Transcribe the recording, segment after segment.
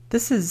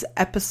This is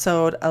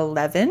episode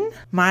 11,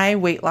 My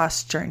Weight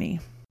Loss Journey.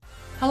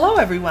 Hello,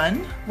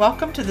 everyone.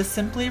 Welcome to the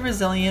Simply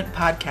Resilient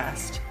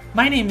podcast.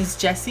 My name is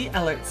Jessie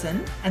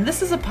Ellertson, and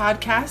this is a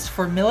podcast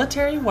for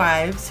military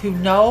wives who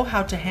know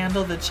how to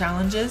handle the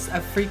challenges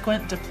of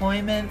frequent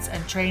deployments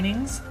and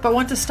trainings, but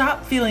want to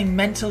stop feeling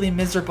mentally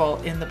miserable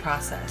in the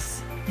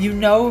process. You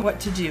know what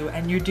to do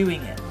and you're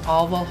doing it,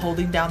 all while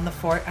holding down the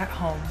fort at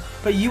home.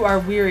 But you are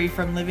weary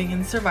from living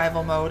in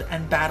survival mode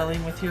and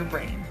battling with your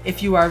brain.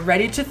 If you are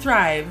ready to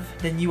thrive,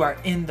 then you are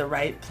in the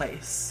right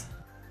place.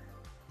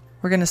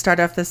 We're going to start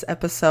off this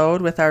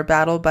episode with our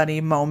Battle Buddy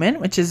moment,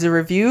 which is a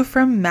review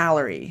from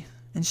Mallory.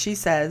 And she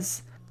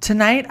says,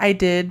 "Tonight I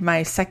did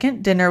my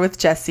second dinner with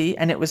Jessie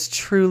and it was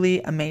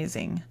truly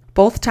amazing.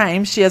 Both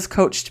times she has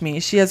coached me,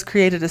 she has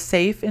created a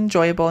safe,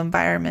 enjoyable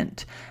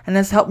environment and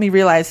has helped me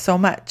realize so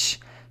much.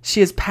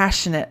 She is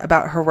passionate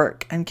about her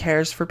work and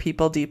cares for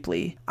people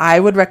deeply. I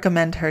would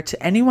recommend her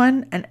to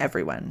anyone and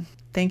everyone."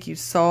 Thank you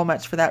so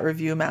much for that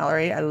review,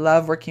 Mallory. I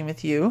love working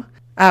with you.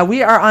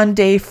 We are on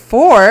day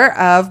 4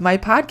 of my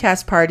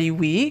podcast party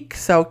week,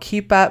 so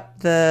keep up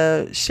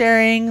the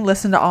sharing,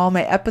 listen to all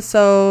my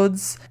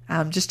episodes.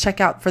 Just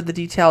check out for the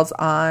details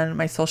on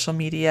my social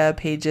media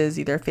pages,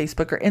 either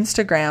Facebook or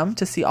Instagram,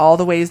 to see all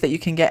the ways that you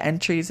can get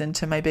entries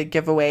into my big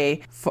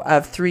giveaway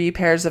of 3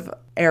 pairs of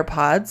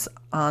AirPods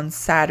on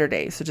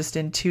Saturday, so just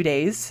in 2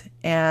 days.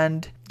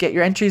 And get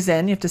your entries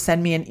in. You have to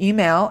send me an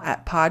email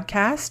at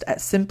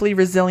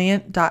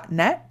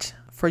podcast@simplyresilient.net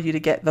for you to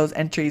get those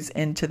entries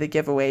into the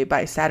giveaway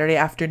by Saturday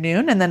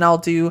afternoon, and then I'll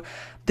do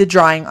the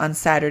drawing on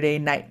Saturday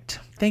night.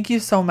 Thank you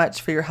so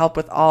much for your help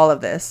with all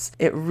of this.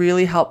 It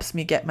really helps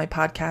me get my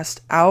podcast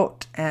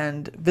out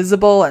and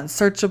visible and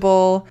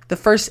searchable. The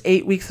first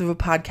 8 weeks of a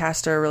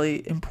podcast are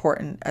really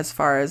important as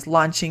far as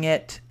launching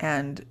it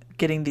and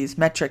getting these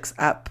metrics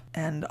up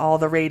and all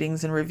the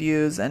ratings and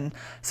reviews and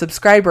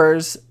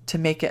subscribers to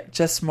make it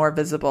just more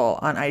visible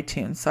on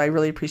iTunes. So I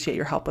really appreciate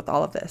your help with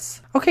all of this.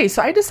 Okay,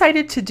 so I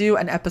decided to do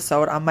an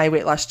episode on my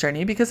weight loss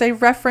journey because I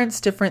reference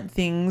different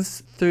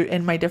things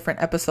in my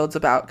different episodes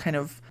about kind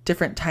of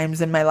different times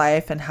in my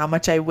life and how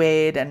much I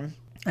weighed and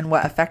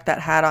what effect that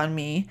had on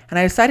me. And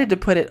I decided to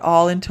put it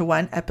all into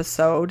one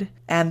episode.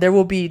 And there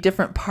will be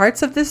different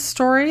parts of this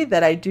story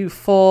that I do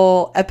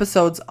full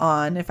episodes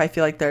on if I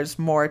feel like there's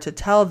more to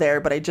tell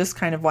there, but I just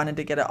kind of wanted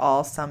to get it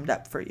all summed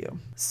up for you.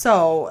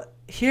 So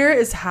here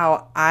is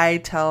how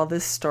I tell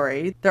this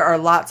story. There are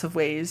lots of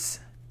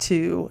ways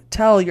to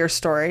tell your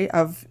story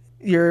of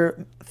your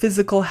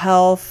physical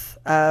health,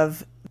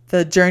 of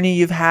the journey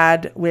you've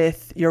had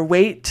with your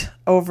weight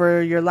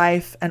over your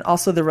life, and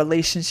also the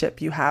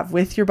relationship you have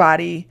with your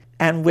body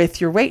and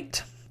with your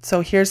weight. So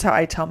here's how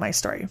I tell my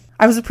story.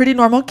 I was a pretty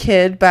normal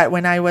kid, but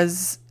when I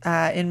was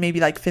in maybe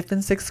like 5th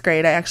and 6th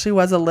grade, I actually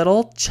was a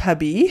little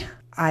chubby.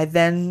 I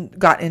then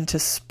got into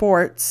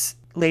sports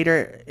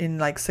later in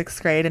like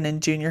 6th grade and in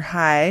junior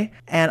high.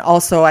 And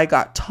also I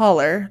got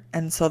taller.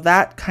 And so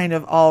that kind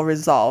of all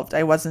resolved.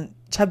 I wasn't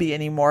chubby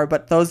anymore,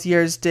 but those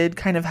years did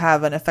kind of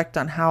have an effect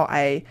on how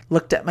I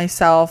looked at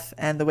myself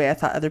and the way I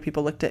thought other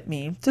people looked at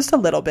me, just a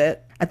little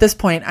bit. At this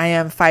point, I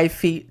am 5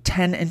 feet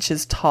 10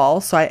 inches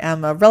tall, so I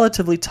am a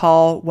relatively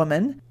tall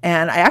woman,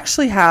 and I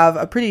actually have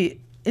a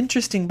pretty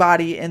interesting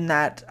body in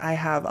that I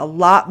have a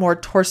lot more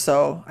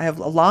torso. I have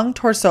a long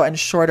torso and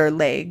shorter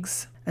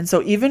legs, and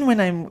so even when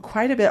I'm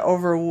quite a bit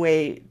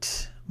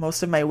overweight,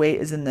 most of my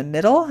weight is in the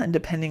middle, and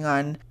depending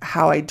on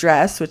how I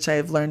dress, which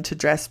I've learned to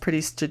dress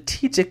pretty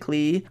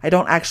strategically, I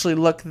don't actually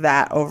look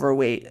that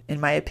overweight, in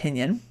my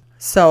opinion.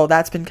 So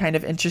that's been kind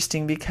of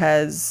interesting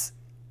because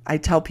I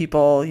tell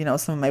people,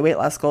 some of my weight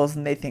loss goals,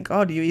 and they think,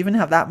 "Oh, do you even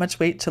have that much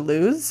weight to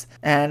lose?"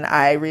 And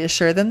I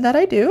reassure them that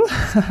I do.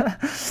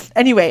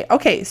 Anyway,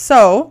 okay,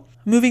 so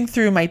moving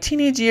through my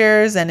teenage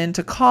years and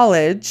into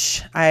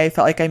college, I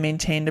felt like I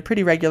maintained a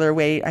pretty regular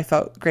weight. I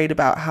felt great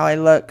about how I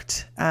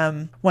looked.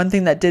 One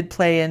thing that did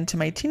play into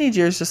my teenage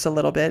years just a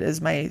little bit is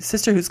my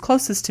sister, who's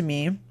closest to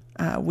me.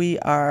 We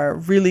are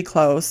really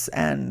close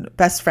and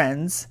best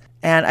friends.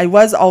 And I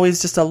was always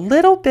just a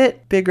little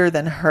bit bigger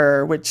than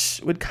her,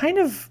 which would kind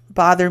of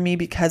bother me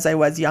because I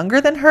was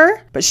younger than her,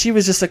 but she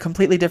was just a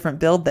completely different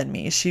build than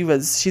me.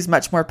 She's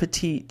much more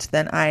petite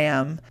than I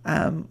am.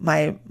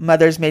 My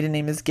mother's maiden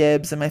name is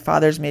Gibbs and my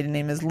father's maiden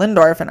name is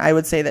Lindorf, and I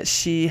would say that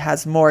she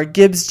has more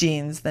Gibbs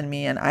genes than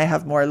me and I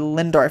have more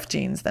Lindorf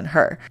genes than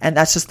her. And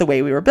that's just the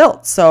way we were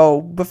built.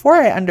 So before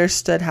I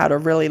understood how to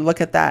really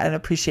look at that and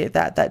appreciate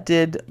that, that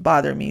did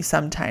bother me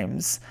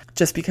sometimes,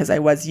 just because I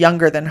was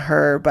younger than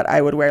her, but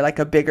I would wear like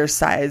a bigger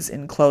size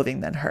in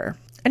clothing than her.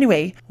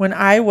 Anyway, when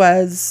I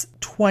was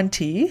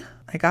 20,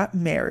 I got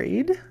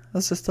married. I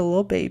was just a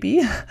little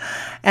baby.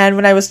 And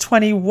when I was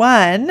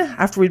 21,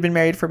 after we'd been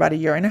married for about a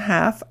year and a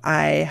half,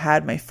 I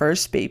had my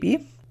first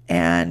baby.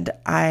 And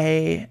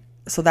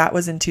so that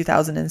was in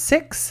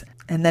 2006.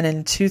 And then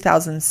in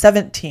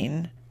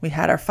 2017, we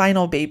had our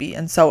final baby.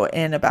 And so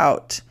in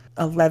about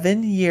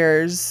 11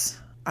 years,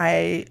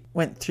 I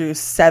went through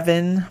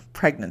 7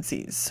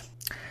 pregnancies.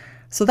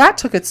 So that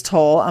took its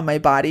toll on my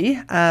body.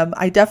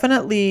 I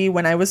definitely,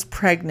 when I was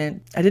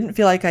pregnant, I didn't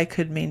feel like I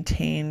could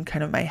maintain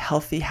kind of my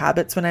healthy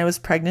habits when I was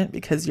pregnant,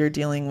 because you're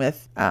dealing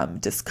with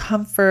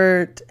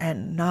discomfort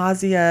and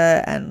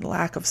nausea and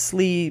lack of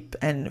sleep,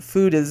 and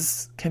food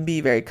can be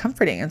very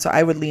comforting. And so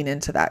I would lean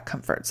into that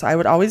comfort. So I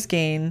would always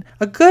gain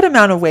a good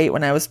amount of weight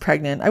when I was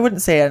pregnant. I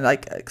wouldn't say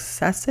like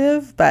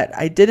excessive, but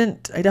I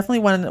definitely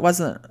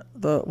wasn't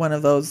one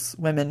of those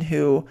women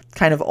who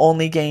kind of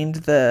only gained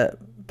the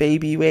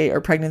baby weight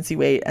or pregnancy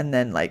weight and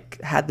then like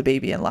had the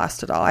baby and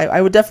lost it all. I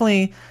would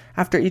definitely,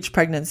 after each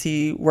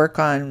pregnancy, work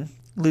on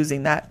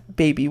losing that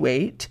baby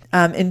weight.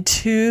 In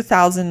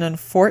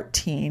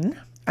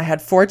 2014, I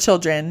had 4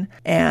 children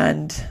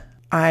and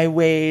I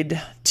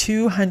weighed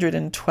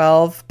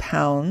 212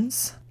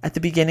 pounds at the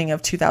beginning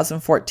of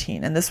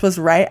 2014. And this was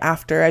right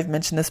after, I've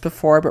mentioned this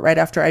before, but right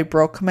after I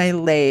broke my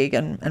leg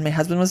and my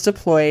husband was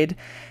deployed.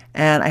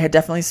 And I had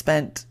definitely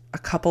spent a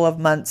couple of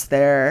months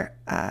there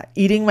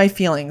eating my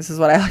feelings, is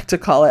what I like to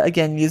call it.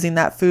 Again, using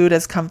that food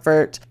as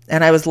comfort.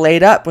 And I was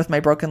laid up with my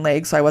broken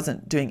leg, so I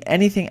wasn't doing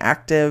anything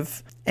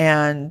active.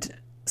 And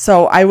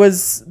so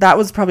that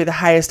was probably the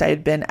highest I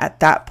had been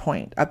at that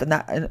point. Up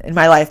in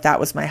my life,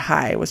 that was my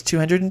high, was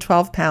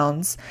 212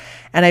 pounds.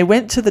 And I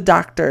went to the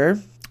doctor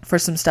for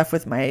some stuff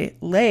with my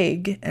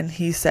leg, and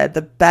he said,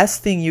 the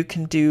best thing you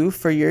can do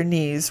for your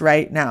knees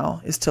right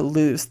now is to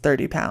lose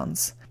 30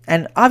 pounds.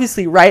 And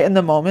obviously right in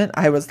the moment,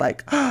 I was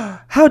like, oh,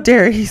 how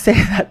dare he say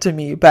that to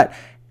me? But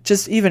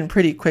just even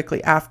pretty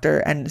quickly after,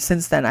 and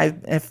since then,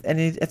 if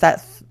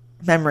that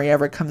memory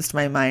ever comes to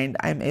my mind,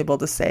 I'm able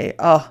to say,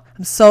 oh,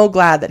 I'm so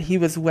glad that he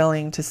was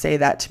willing to say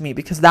that to me,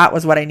 because that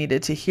was what I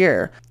needed to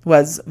hear,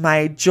 was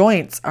my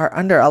joints are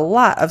under a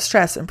lot of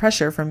stress and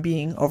pressure from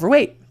being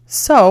overweight.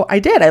 So I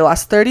did. I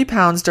lost 30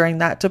 pounds during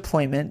that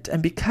deployment.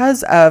 And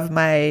because of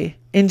my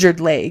injured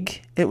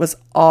leg, it was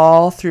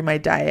all through my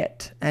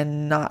diet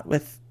and not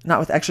with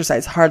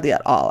exercise, hardly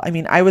at all. I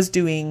mean, I was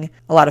doing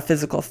a lot of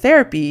physical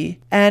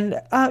therapy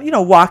and,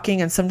 walking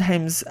and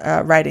sometimes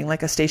riding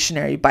like a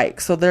stationary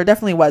bike. So there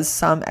definitely was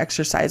some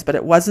exercise, but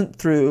it wasn't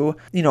through,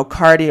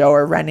 cardio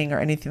or running or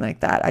anything like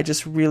that. I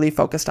just really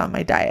focused on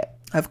my diet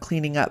of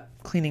cleaning up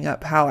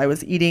how I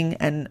was eating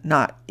and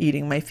not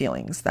eating my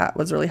feelings. That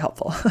was really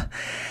helpful.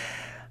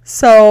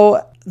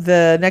 So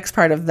the next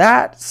part of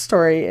that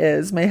story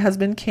is my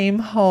husband came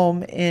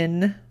home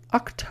in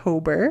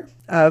October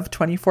of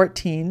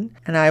 2014,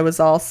 and I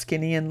was all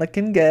skinny and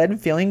looking good and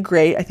feeling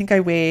great. I think I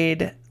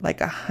weighed like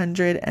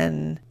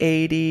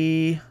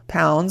 180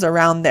 pounds,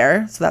 around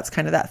there. So that's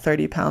kind of that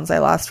 30 pounds I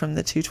lost from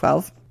the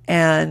 212.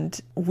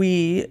 And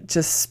we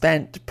just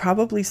spent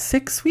probably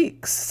 6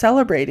 weeks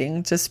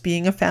celebrating just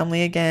being a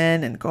family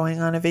again and going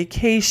on a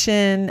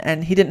vacation.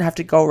 And he didn't have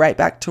to go right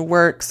back to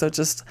work. So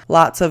just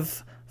lots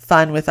of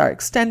fun with our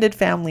extended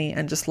family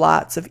and just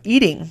lots of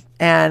eating.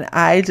 And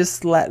I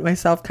just let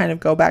myself kind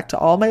of go back to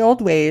all my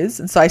old ways.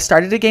 And so I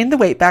started to gain the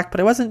weight back, but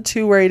I wasn't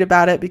too worried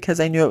about it because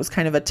I knew it was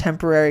kind of a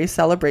temporary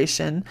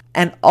celebration.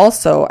 And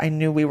also I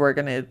knew we were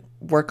going to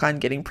work on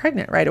getting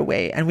pregnant right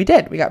away. And we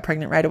did. We got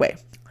pregnant right away.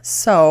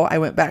 So I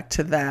went back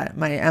to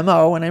my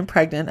MO when I'm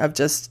pregnant of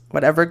just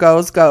whatever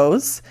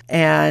goes,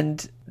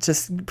 and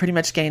just pretty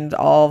much gained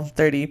all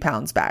 30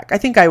 pounds back. I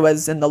think I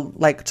was in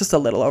just a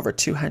little over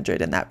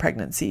 200 in that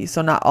pregnancy.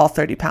 So not all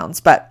 30 pounds,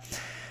 but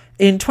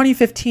in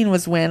 2015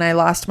 was when I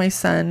lost my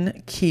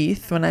son,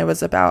 Keith, when I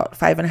was about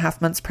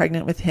 5.5 months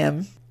pregnant with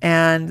him.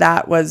 And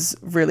that was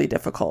really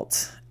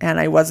difficult.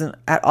 And I wasn't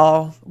at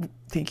all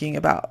thinking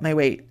about my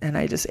weight, and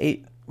I just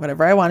ate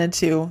whatever I wanted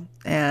to.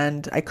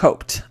 And I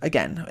coped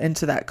again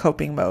into that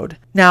coping mode.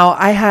 Now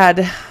I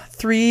had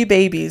 3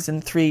 babies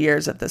in 3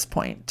 years at this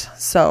point.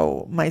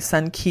 So my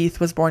son Keith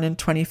was born in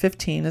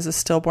 2015 as a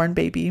stillborn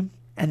baby.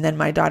 And then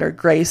my daughter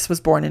Grace was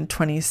born in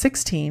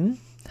 2016,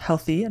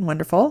 healthy and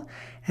wonderful.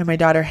 And my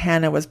daughter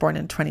Hannah was born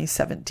in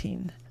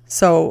 2017.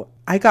 So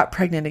I got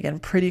pregnant again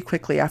pretty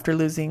quickly after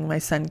losing my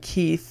son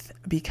Keith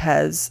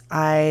because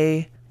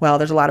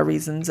there's a lot of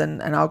reasons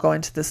and I'll go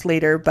into this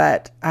later,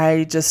 but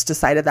I just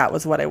decided that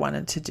was what I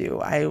wanted to do.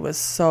 I was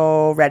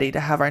so ready to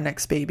have our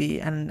next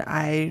baby and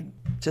I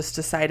just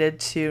decided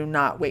to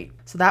not wait.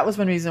 So that was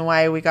one reason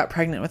why we got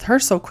pregnant with her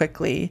so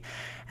quickly.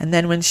 And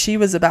then when she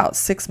was about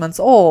 6 months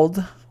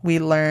old, we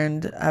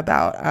learned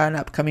about an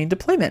upcoming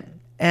deployment.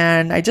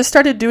 And I just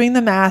started doing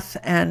the math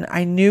and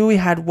I knew we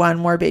had one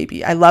more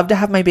baby. I love to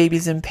have my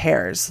babies in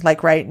pairs.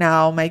 Like right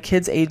now, my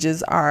kids'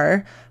 ages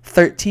are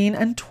 13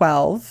 and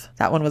 12.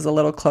 That one was a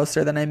little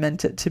closer than I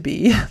meant it to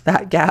be,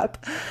 that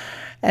gap.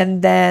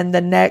 And then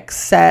the next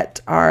set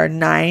are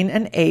 9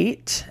 and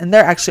 8. And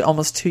they're actually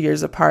almost 2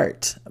 years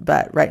apart.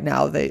 But right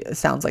now, it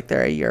sounds like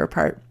they're a year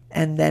apart.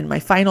 And then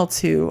my final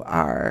 2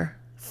 are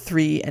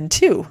 3 and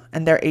 2.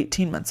 And they're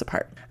 18 months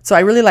apart. So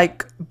I really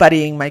like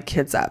buddying my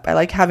kids up. I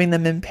like having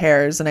them in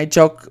pairs. And I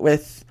joke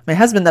with my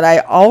husband that I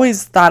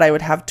always thought I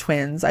would have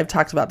twins. I've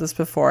talked about this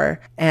before.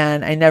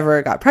 And I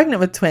never got pregnant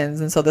with twins.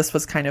 And so this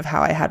was kind of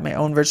how I had my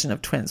own version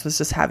of twins, was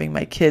just having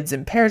my kids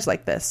in pairs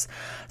like this.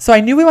 So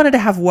I knew we wanted to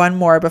have one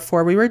more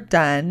before we were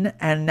done.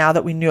 And now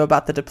that we knew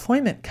about the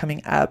deployment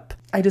coming up,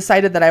 I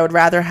decided that I would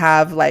rather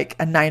have like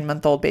a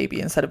 9-month-old baby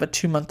instead of a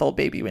 2-month-old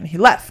baby when he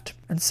left.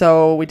 And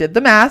so we did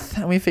the math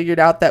and we figured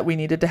out that we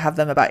needed to have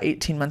them about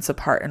 18 months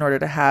apart in order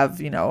to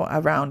have,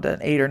 around an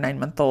 8 or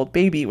 9-month-old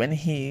baby when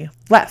he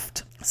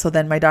left. So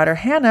then my daughter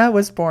Hannah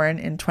was born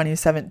in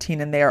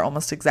 2017 and they are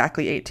almost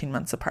exactly 18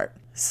 months apart.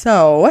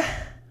 So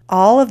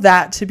all of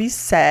that to be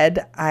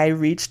said, I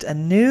reached a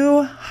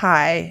new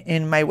high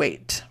in my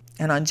weight.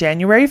 And on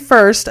January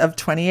 1st of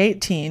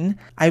 2018,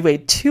 I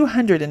weighed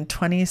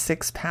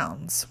 226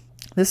 pounds.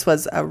 This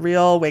was a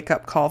real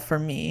wake-up call for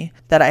me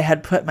that I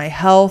had put my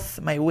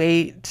health, my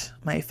weight,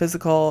 my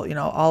physical,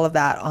 all of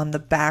that on the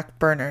back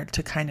burner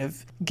to kind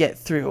of get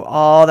through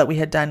all that we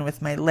had done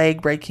with my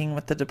leg breaking,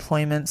 with the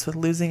deployments, with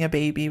losing a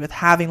baby, with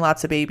having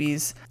lots of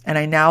babies. And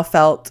I now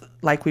felt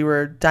like we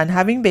were done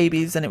having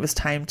babies and it was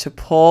time to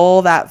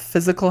pull that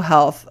physical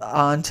health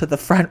onto the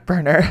front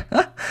burner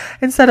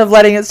instead of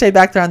letting it stay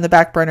back there on the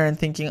back burner and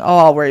thinking, oh,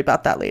 I'll worry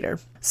about that later.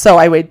 So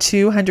I weighed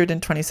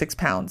 226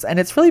 pounds. And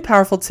it's really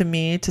powerful to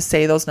me to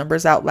say those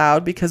numbers out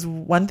loud because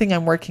one thing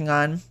I'm working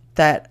on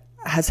that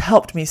has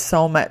helped me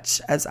so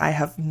much as I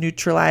have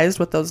neutralized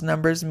what those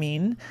numbers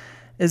mean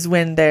is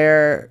when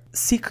they're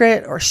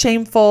secret or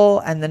shameful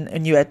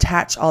and you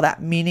attach all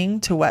that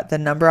meaning to what the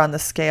number on the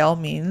scale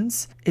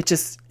means, it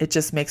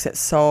just makes it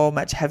so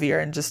much heavier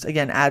and just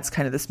again adds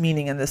kind of this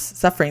meaning and this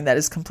suffering that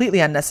is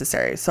completely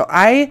unnecessary. So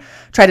I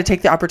try to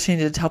take the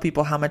opportunity to tell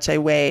people how much I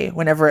weigh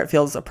whenever it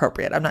feels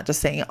appropriate. I'm not just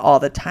saying it all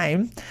the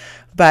time,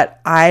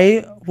 but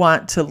I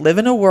want to live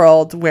in a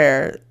world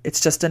where it's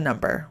just a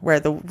number, where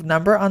the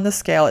number on the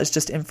scale is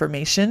just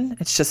information.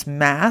 It's just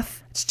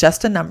math. It's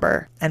just a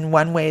number. And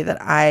one way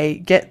that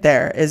I get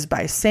there is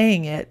by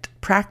saying it,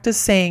 practice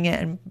saying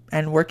it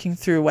and working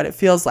through what it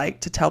feels like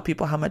to tell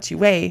people how much you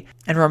weigh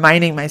and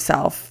reminding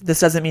myself, this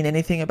doesn't mean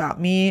anything about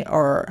me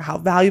or how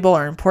valuable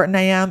or important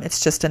I am.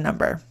 It's just a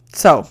number.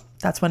 So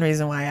that's one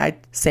reason why I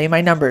say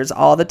my numbers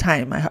all the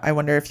time. I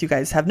wonder if you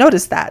guys have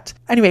noticed that.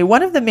 Anyway,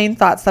 one of the main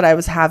thoughts that I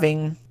was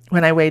having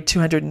when I weighed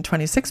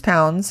 226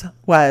 pounds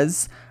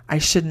was I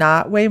should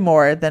not weigh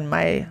more than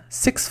my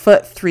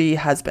 6'3"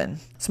 husband.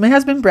 So my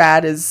husband,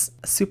 Brad, is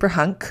a super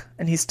hunk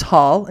and he's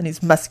tall and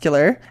he's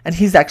muscular and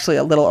he's actually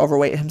a little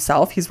overweight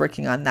himself. He's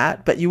working on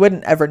that, but you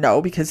wouldn't ever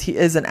know because he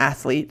is an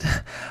athlete,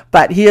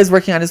 but he is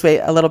working on his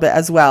weight a little bit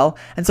as well.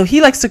 And so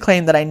he likes to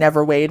claim that I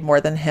never weighed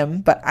more than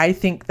him, but I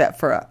think that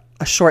for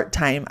a short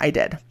time I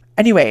did.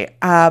 Anyway,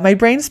 my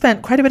brain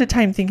spent quite a bit of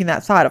time thinking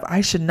that thought of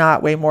I should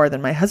not weigh more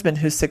than my husband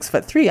who's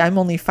 6'3". I'm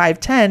only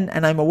 5'10"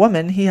 and I'm a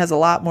woman. He has a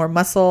lot more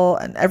muscle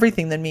and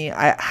everything than me.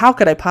 How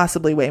could I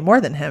possibly weigh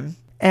more than him?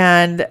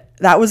 And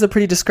that was a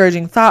pretty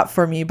discouraging thought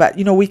for me, but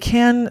we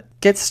can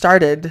get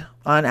started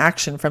on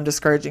action from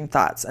discouraging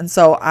thoughts. And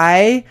so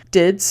I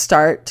did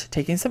start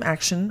taking some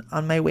action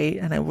on my weight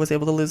and I was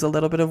able to lose a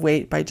little bit of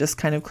weight by just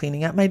kind of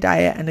cleaning up my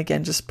diet and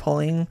again, just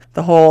pulling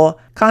the whole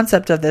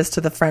concept of this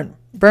to the front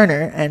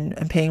burner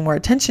and paying more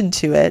attention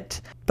to it.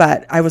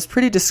 But I was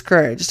pretty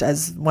discouraged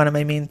as one of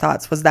my main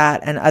thoughts was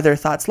that and other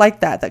thoughts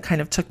like that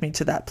kind of took me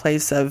to that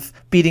place of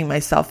beating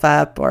myself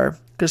up or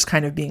just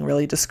kind of being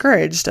really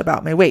discouraged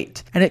about my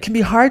weight. And it can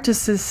be hard to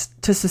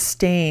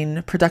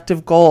sustain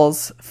productive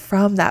goals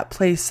from that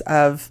place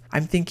of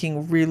I'm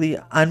thinking really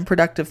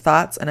unproductive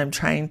thoughts and I'm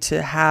trying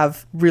to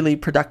have really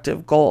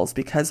productive goals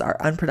because our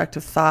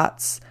unproductive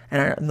thoughts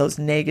and those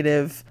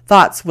negative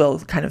thoughts will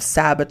kind of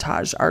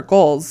sabotage our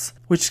goals,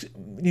 which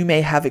you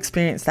may have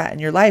experienced that in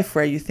your life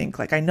where you think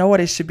like, I know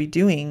what I should be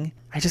doing.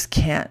 I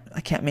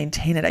can't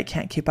maintain it. I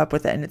can't keep up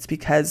with it. And it's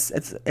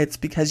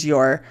because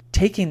you're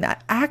taking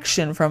that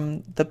action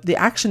from the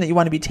action that you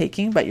want to be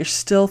taking, but you're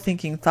still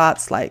thinking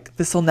thoughts like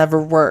this will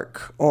never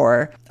work.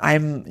 Or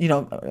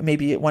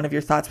maybe one of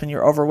your thoughts when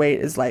you're overweight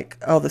is like,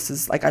 oh, this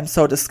is like, I'm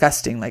so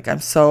disgusting. Like I'm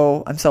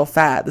so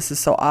fat. This is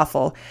so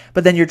awful.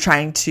 But then you're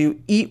trying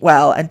to eat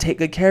well and take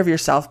good care of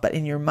yourself. But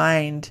in your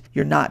mind,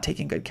 you're not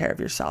taking good care of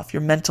yourself.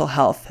 Your mental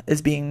health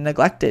is being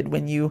neglected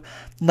when you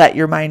let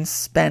your mind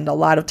spend a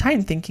lot of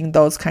time thinking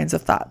those kinds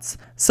of thoughts.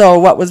 So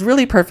what was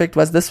really perfect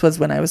was this was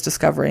when I was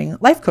discovering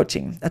life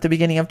coaching at the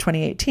beginning of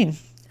 2018.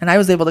 And I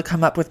was able to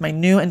come up with my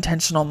new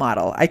intentional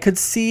model. I could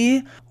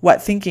see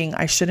what thinking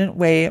I shouldn't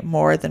weigh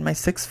more than my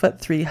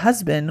 6'3"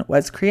 husband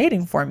was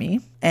creating for me.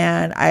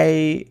 And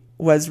I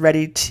was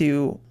ready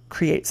to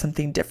create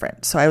something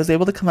different. So I was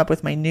able to come up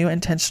with my new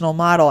intentional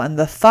model. And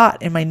the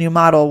thought in my new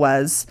model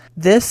was,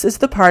 this is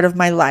the part of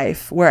my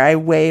life where I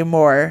weigh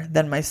more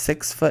than my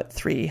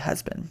 6'3"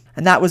 husband.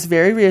 And that was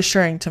very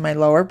reassuring to my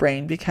lower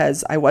brain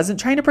because I wasn't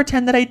trying to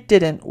pretend that I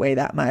didn't weigh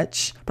that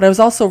much, but I was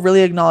also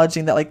really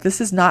acknowledging that like,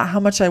 this is not how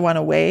much I want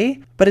to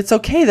weigh, but it's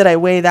okay that I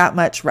weigh that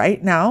much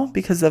right now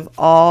because of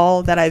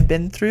all that I've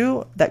been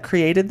through that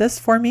created this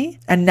for me.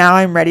 And now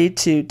I'm ready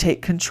to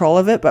take control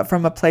of it, but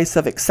from a place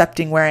of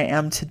accepting where I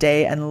am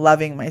today and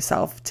loving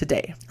myself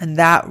today. And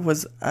that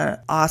was an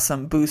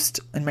awesome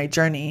boost in my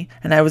journey.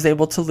 And I was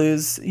able to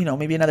lose,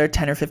 maybe another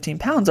 10 or 15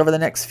 pounds over the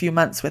next few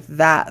months with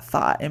that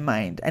thought in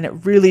mind. And it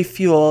really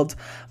fueled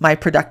my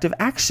productive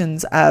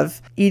actions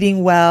of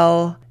eating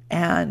well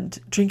and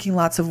drinking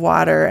lots of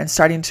water and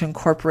starting to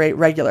incorporate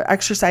regular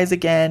exercise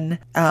again.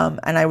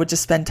 And I would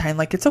just spend time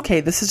like, it's okay.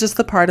 This is just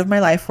the part of my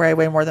life where I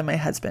weigh more than my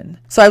husband.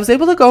 So I was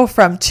able to go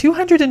from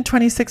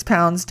 226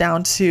 pounds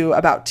down to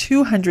about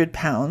 200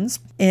 pounds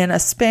in a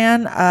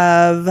span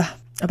of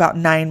about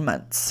 9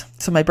 months.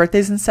 So my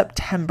birthday's in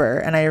September,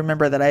 and I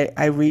remember that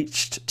I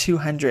reached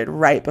 200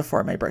 right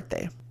before my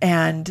birthday.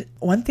 And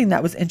one thing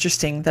that was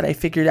interesting that I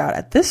figured out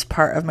at this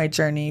part of my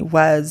journey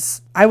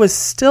was I was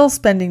still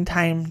spending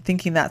time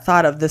thinking that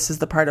thought of this is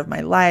the part of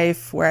my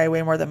life where I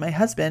weigh more than my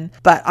husband,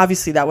 but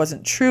obviously that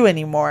wasn't true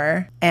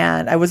anymore.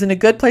 And I was in a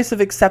good place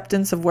of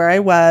acceptance of where I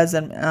was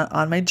and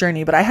on my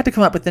journey, but I had to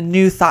come up with a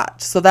new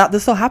thought. So that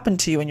this will happen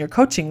to you in your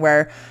coaching,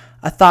 where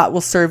a thought will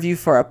serve you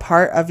for a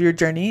part of your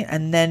journey,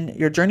 and then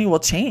your journey will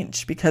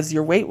change because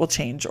your weight will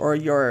change, or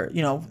your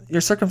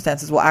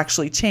circumstances will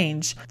actually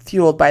change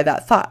fueled by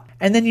that thought.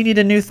 And then you need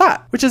a new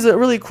thought, which is a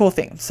really cool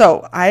thing.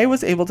 So I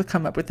was able to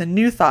come up with a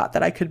new thought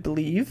that I could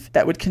believe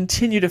that would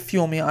continue to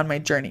fuel me on my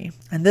journey.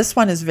 And this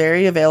one is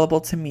very available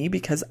to me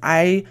because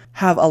I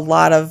have a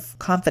lot of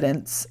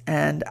confidence,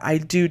 and I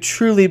do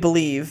truly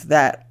believe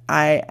that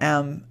I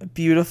am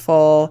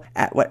beautiful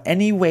at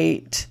any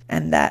weight,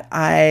 and that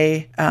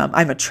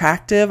I'm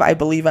attractive. I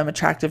believe I'm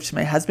attractive to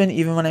my husband,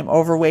 even when I'm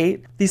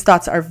overweight. These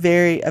thoughts are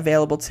very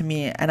available to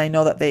me, and I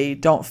know that they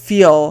don't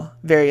feel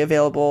very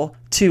available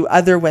to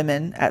other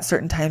women at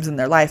certain times in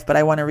their life, but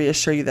I want to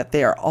reassure you that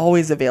they are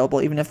always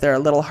available, even if they're a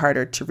little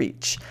harder to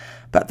reach.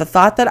 But the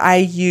thought that I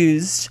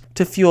used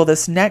to fuel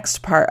this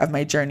next part of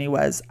my journey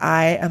was,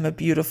 I am a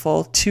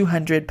beautiful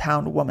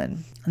 200-pound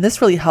woman. And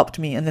this really helped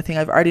me in the thing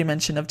I've already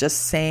mentioned of just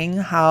saying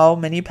how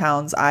many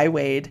pounds I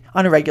weighed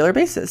on a regular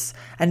basis,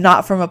 and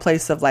not from a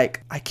place of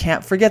like, I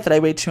can't forget that I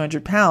weigh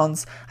 200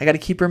 pounds. I got to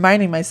keep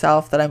reminding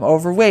myself that I'm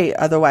overweight.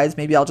 Otherwise,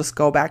 maybe I'll just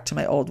go back to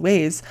my old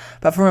ways.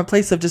 But from a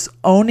place of just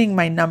owning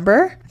my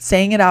number,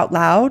 saying it out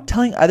loud,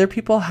 telling other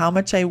people how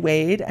much I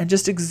weighed, and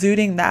just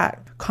exuding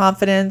that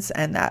confidence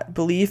and that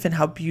belief in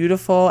how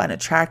beautiful and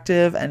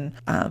attractive and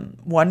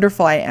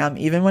wonderful I am,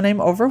 even when I'm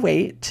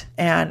overweight.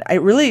 And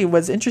it really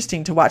was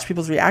interesting to watch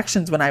people's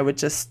reactions when I would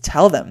just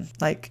tell them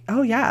like,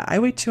 oh yeah, I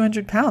weigh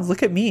 200 pounds.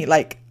 Look at me.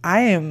 Like,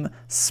 I am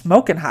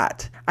smoking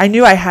hot. I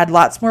knew I had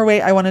lots more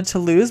weight I wanted to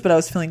lose, but I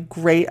was feeling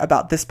great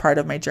about this part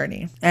of my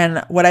journey.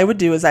 And what I would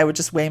do is I would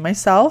just weigh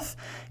myself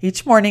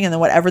each morning, and then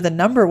whatever the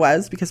number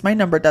was, because my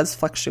number does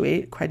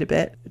fluctuate quite a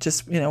bit,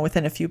 just,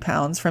 within a few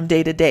pounds from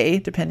day to day,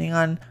 depending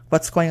on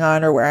what's going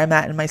on or where I'm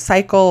at in my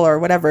cycle or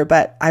whatever.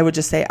 But I would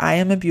just say, I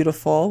am a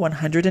beautiful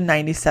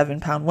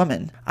 197-pound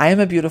woman. I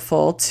am a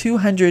beautiful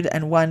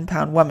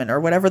 201-pound woman, or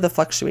whatever the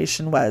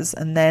fluctuation was.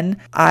 And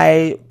then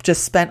I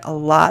just spent a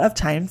lot of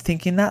time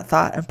thinking that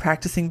thought and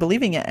practicing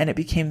believing it, and it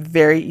became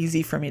very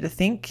easy for me to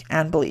think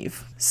and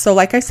believe. So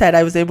like I said,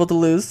 I was able to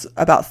lose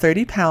about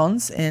 30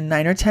 pounds in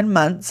 9 or 10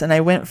 months, and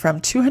I went from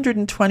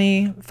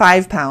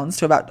 225 pounds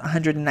to about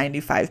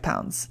 195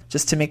 pounds,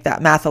 just to make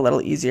that math a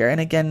little easier.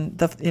 And again,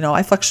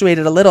 I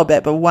fluctuated a little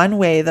bit, but one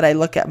way that I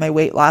look at my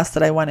weight loss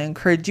that I want to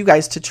encourage you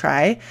guys to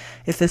try,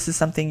 if this is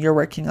something you're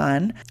working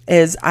on,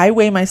 is I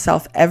weigh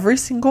myself every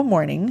single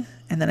morning,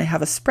 and then I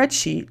have a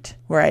spreadsheet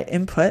where I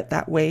input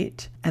that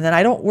weight. And then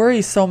I don't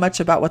worry so much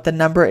about what the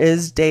number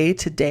is day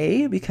to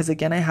day, because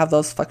again, I have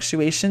those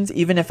fluctuations.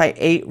 Even if I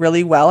ate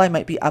really well, I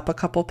might be up a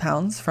couple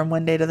pounds from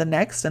one day to the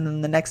next. And then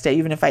the next day,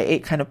 even if I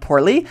ate kind of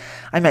poorly,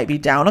 I might be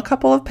down a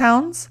couple of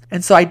pounds.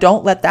 And so I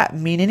don't let that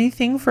mean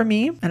anything for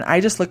me. And I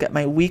just look at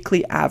my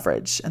weekly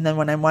average. And then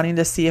when I'm wanting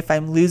to see if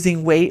I'm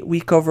losing weight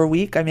week over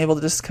week, I'm able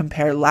to just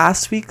compare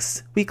last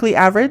week's weekly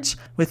average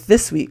with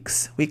this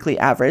week's weekly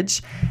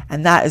average.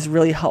 And that is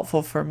really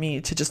helpful for me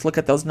to just look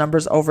at those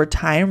numbers over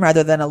time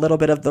rather than a little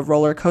bit of the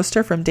roller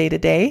coaster from day to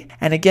day.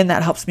 And again,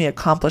 that helps me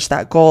accomplish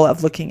that goal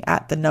of looking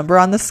at the number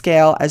on the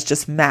scale as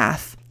just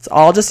math. It's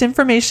all just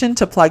information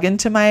to plug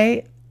into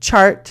my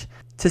chart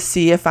to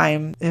see if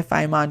I'm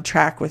on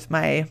track with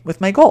my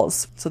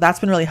goals. So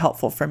that's been really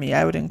helpful for me.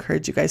 I would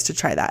encourage you guys to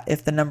try that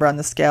if the number on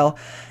the scale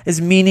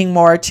is meaning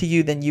more to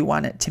you than you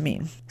want it to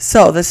mean.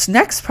 So this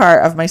next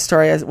part of my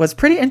story was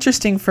pretty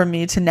interesting for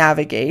me to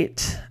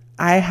navigate.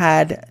 I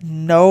had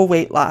no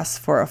weight loss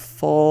for a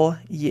full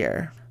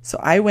year. So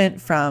I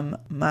went from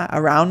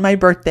around my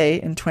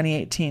birthday in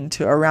 2018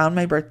 to around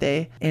my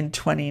birthday in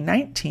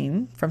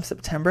 2019, from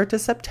September to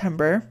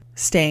September,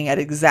 staying at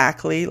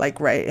exactly like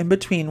right in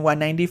between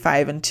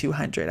 195 and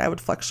 200. I would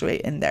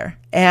fluctuate in there.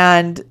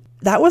 And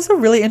that was a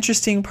really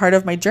interesting part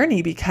of my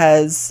journey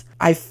because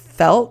I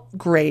felt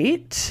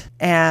great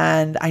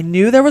and I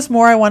knew there was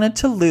more I wanted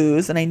to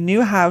lose, and I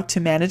knew how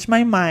to manage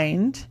my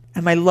mind.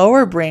 And my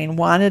lower brain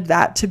wanted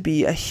that to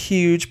be a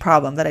huge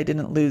problem, that I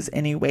didn't lose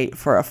any weight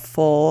for a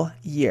full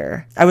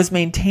year. I was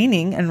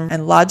maintaining,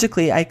 and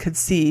logically I could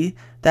see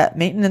that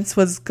maintenance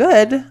was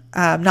good,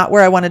 not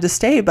where I wanted to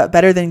stay, but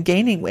better than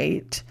gaining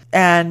weight.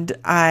 And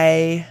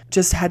I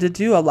just had to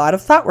do a lot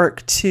of thought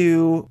work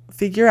to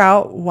figure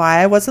out why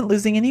I wasn't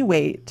losing any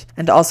weight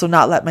and to also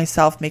not let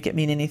myself make it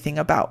mean anything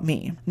about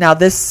me. Now,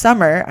 this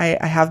summer,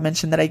 I have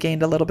mentioned that I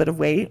gained a little bit of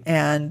weight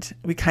and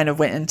we kind of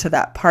went into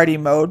that party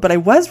mode, but I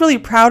was really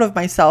proud of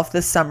myself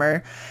this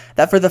summer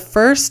that for the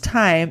first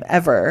time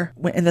ever,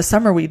 in the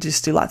summer, we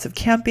just do lots of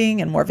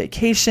camping and more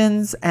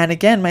vacations. And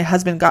again, my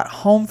husband got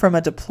home from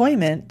a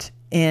deployment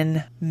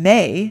in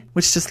May,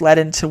 which just led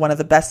into one of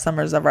the best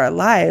summers of our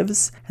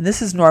lives. And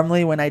this is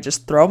normally when I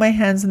just throw my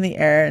hands in the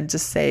air and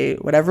just say,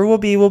 whatever will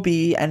be, will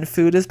be. And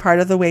food is part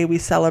of the way we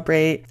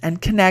celebrate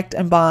and connect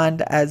and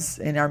bond as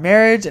in our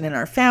marriage and in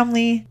our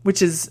family,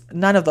 which is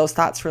none of those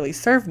thoughts really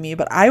serve me.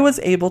 But I was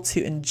able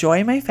to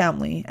enjoy my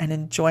family and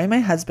enjoy my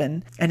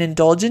husband and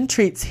indulge in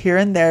treats here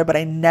and there, but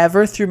I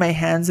never threw my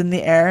hands in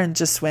the air and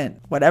just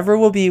went, whatever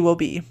will be, will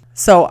be.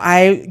 So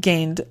I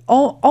gained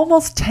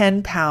almost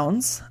 10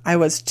 pounds. I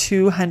was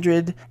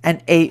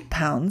 208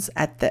 pounds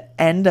at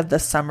the end of the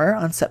summer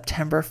on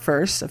September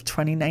 1st of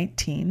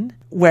 2019.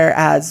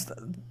 Whereas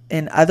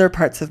in other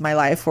parts of my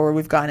life where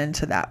we've gone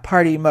into that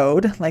party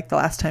mode, like the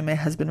last time my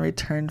husband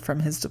returned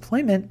from his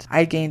deployment,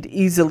 I gained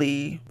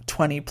easily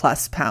 20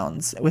 plus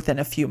pounds within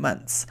a few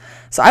months.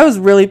 So I was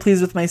really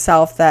pleased with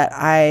myself that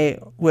I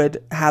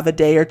would have a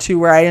day or two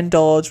where I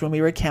indulged when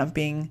we were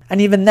camping.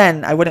 And even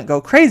then I wouldn't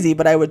go crazy,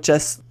 but I would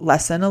just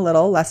lessen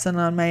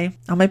on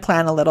my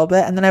plan a little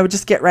bit. And then I would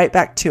just get right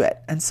back to it.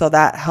 And so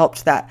that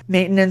helped that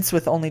maintenance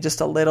with only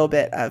just a little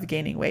bit of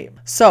gaining weight.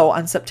 So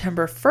on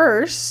September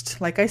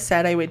 1st, like I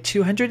said, I weighed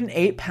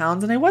 208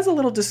 pounds and I was a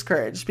little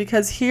discouraged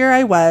because here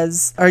I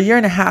was a year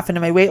and a half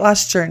into my weight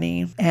loss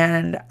journey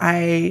and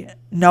I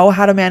know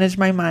how to manage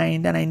my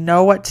mind and I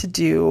know what to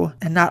do.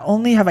 And not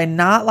only have I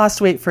not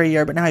lost weight for a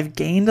year, but now I've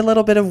gained a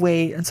little bit of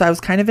weight. And so I was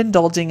kind of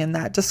indulging in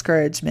that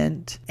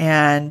discouragement.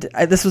 And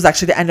this was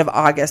actually the end of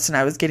August and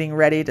I was getting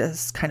ready to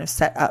kind of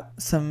set up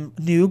some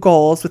new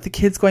goals with the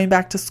kids going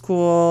back to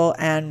school.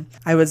 And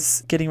I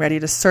was getting ready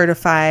to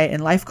certify in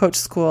life coach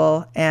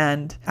school.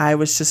 And I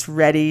was just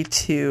ready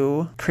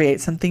to create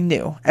something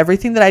new.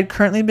 Everything that I'd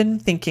currently been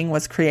thinking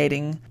was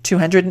creating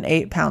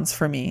 208 pounds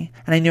for me.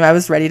 And I knew I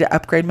was ready to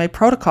upgrade my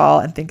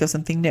protocol and think of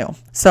something new.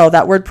 So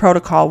that word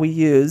protocol we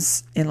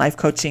use in life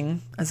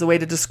coaching as a way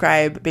to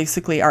describe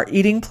basically our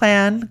eating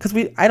plan, because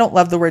I don't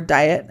love the word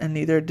diet and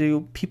neither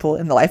do people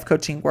in the life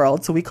coaching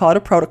world. So we call it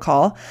a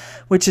protocol,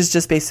 which is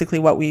just basically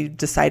what we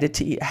decided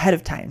to eat ahead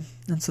of time.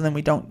 And so then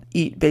we don't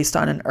eat based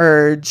on an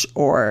urge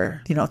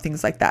or,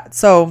 things like that.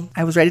 So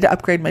I was ready to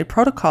upgrade my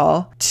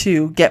protocol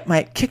to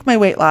kick my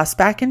weight loss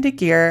back into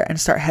gear and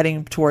start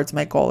heading towards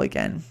my goal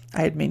again.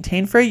 I had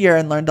maintained for a year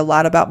and learned a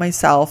lot about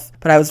myself,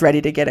 but I was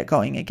ready to get it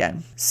going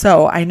again.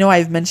 So I know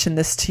I've mentioned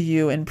this to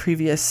you in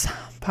previous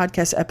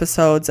podcast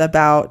episodes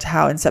about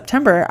how in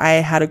September I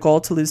had a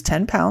goal to lose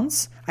 10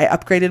 pounds. I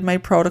upgraded my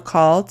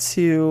protocol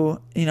to,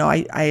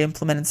 I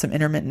implemented some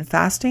intermittent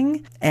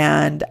fasting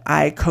and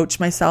I coach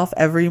myself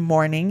every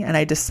morning and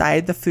I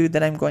decide the food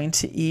that I'm going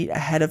to eat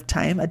ahead of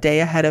time, a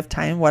day ahead of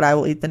time, what I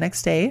will eat the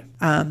next day.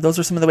 Those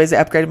were some of the ways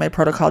I upgraded my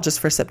protocol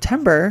just for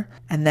September.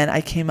 And then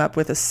I came up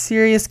with a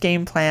serious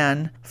game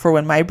plan for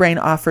when my brain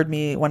offered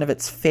me one of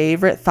its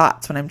favorite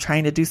thoughts when I'm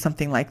trying to do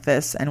something like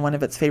this. And one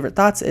of its favorite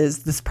thoughts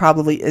is, this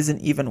probably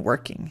isn't even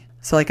working.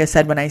 So like I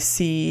said, when I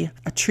see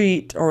a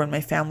treat or when my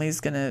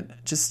family's going to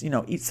just,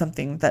 eat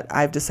something that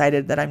I've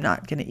decided that I'm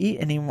not going to eat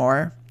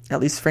anymore,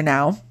 at least for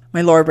now,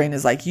 my lower brain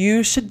is like,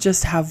 you should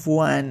just have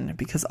one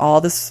because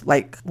all this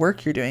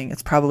work you're doing,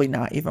 it's probably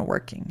not even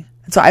working.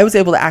 And so I was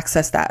able to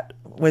access that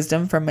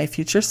wisdom from my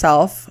future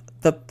self,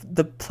 the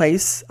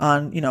place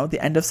on, the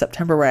end of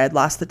September where I had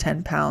lost the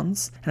 10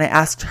 pounds. And I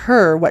asked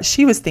her what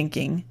she was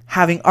thinking,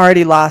 having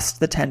already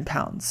lost the 10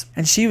 pounds.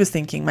 And she was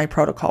thinking, my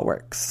protocol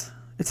works.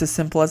 It's as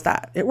simple as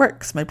that. It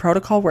works. My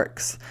protocol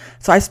works.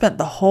 So I spent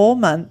the whole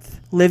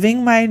month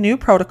living my new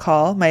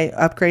protocol, my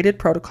upgraded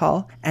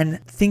protocol, and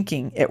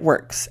thinking it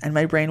works. And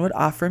my brain would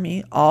offer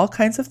me all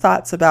kinds of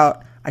thoughts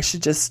about I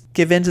should just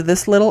give in to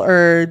this little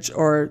urge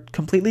or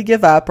completely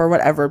give up or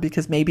whatever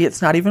because maybe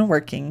it's not even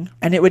working.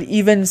 And it would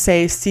even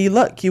say, see,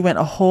 look, you went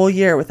a whole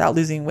year without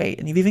losing weight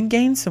and you've even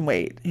gained some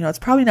weight. It's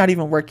probably not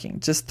even working.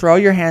 Just throw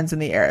your hands in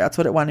the air. That's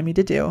what it wanted me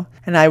to do.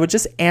 And I would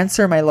just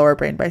answer my lower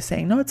brain by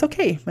saying, no, it's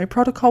okay. My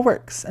protocol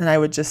works. And I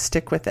would just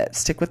stick with it,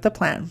 stick with the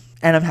plan.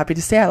 And I'm happy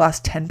to say I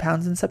lost 10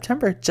 pounds in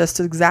September, just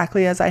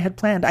exactly as I had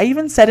planned. I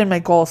even set in my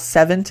goal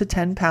 7 to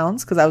 10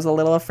 pounds because I was a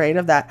little afraid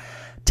of that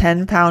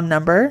 10-pound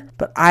number,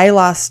 but I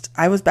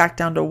was back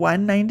down to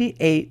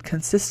 198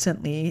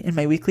 consistently in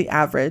my weekly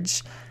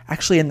average,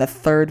 actually in the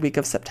third week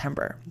of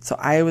September. So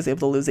I was able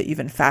to lose it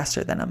even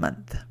faster than a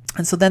month.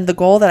 And so then the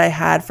goal that I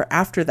had for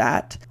after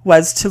that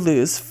was to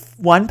lose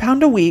 1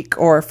 pound a week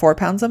or 4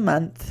 pounds a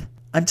month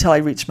until I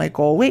reach my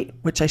goal weight,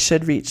 which I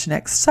should reach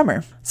next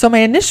summer. So my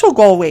initial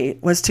goal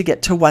weight was to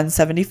get to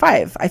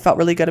 175. I felt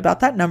really good about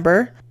that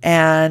number.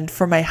 And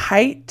for my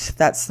height,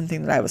 that's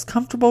something that I was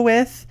comfortable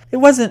with. It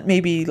wasn't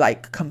maybe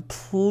like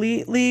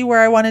completely where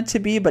I wanted to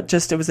be, but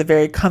just it was a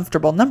very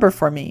comfortable number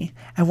for me.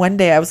 And one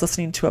day I was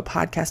listening to a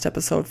podcast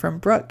episode from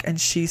Brooke, and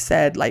she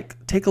said, like,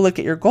 take a look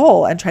at your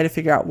goal and try to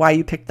figure out why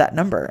you picked that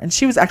number. And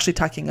she was actually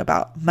talking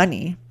about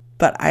money.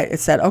 But I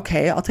said,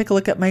 okay, I'll take a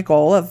look at my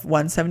goal of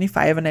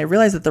 175. And I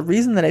realized that the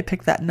reason that I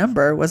picked that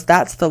number was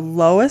that's the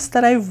lowest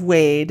that I've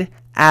weighed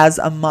as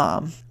a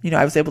mom.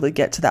 I was able to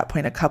get to that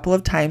point a couple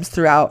of times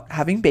throughout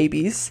having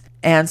babies.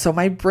 And so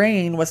my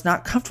brain was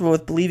not comfortable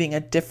with believing a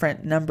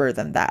different number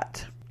than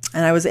that.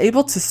 And I was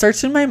able to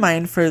search in my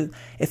mind for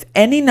if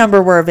any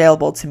number were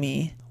available to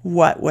me,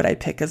 what would I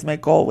pick as my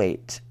goal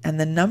weight? And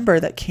the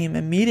number that came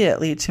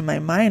immediately to my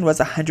mind was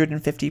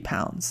 150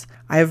 pounds.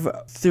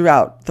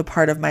 Throughout the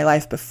part of my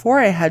life before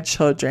I had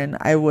children,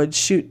 I would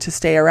shoot to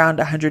stay around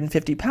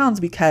 150 pounds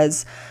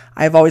because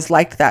I've always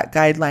liked that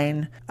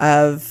guideline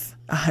of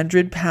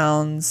 100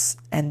 pounds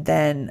and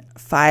then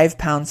 5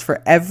 pounds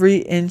for every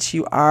inch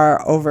you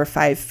are over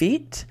 5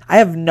 feet. I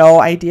have no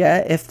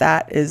idea if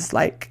that is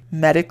like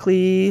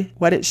medically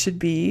what it should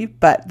be,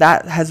 but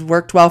that has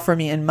worked well for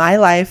me in my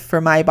life for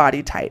my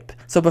body type.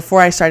 So before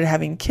I started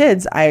having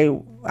kids,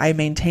 I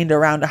maintained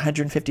around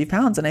 150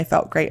 pounds and I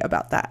felt great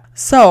about that.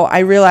 So I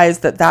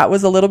realized that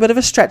was a little bit of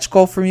a stretch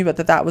goal for me, but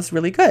that was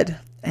really good.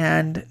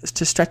 And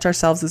to stretch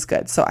ourselves is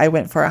good. So I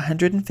went for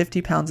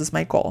 150 pounds as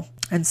my goal.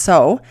 And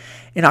so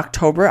in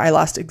October, I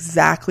lost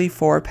exactly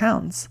 4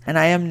 pounds. And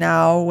I am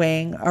now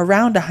weighing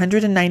around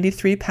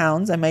 193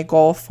 pounds. And my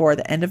goal for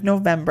the end of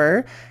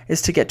November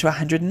is to get to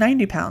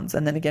 190 pounds.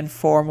 And then again,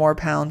 4 more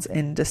pounds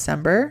in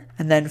December.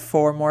 And then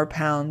 4 more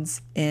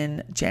pounds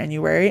in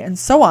January. And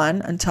so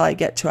on until I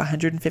get to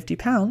 150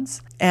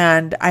 pounds.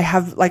 And I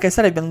have, like I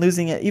said, I've been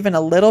losing it even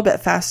a little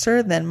bit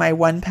faster than my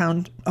 1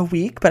 pound a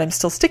week. But I'm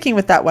still sticking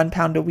with that 1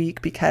 pound a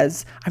week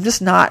because I'm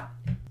just not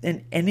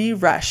in any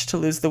rush to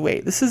lose the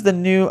weight. This is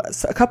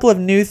a couple of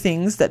new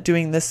things that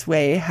doing this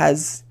way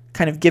has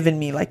kind of given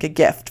me like a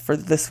gift for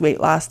this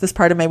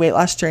part of my weight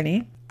loss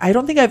journey. I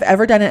don't think I've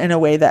ever done it in a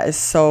way that is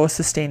so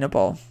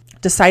sustainable.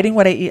 Deciding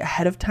what I eat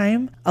ahead of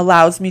time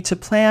allows me to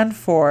plan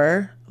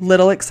for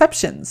little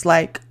exceptions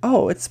like,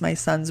 oh, it's my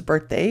son's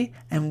birthday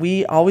and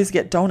we always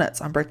get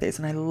donuts on birthdays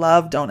and I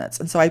love donuts.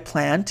 And so I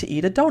plan to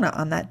eat a donut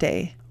on that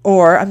day.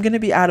 Or I'm going to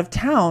be out of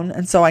town,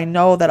 and so I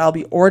know that I'll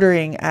be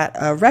ordering at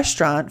a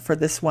restaurant for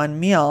this one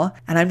meal,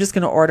 and I'm just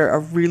going to order a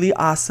really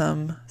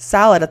awesome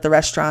salad at the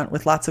restaurant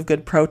with lots of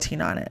good protein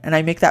on it. And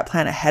I make that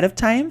plan ahead of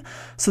time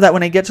so that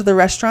when I get to the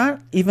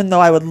restaurant, even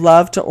though I would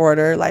love to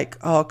order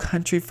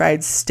country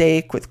fried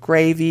steak with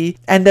gravy,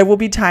 and there will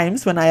be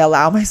times when I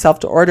allow myself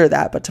to order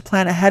that, but to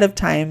plan ahead of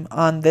time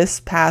on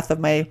this part of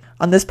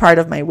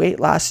my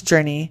weight loss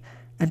journey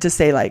and to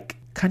say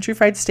country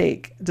fried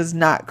steak does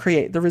not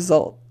create the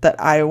result that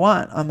I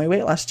want on my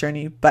weight loss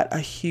journey, but a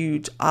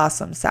huge,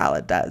 awesome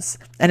salad does.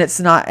 And it's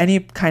not any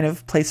kind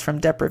of place from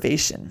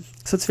deprivation.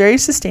 So it's very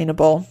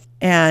sustainable.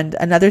 And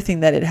another thing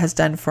that it has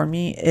done for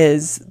me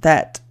is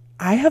that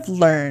I have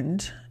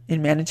learned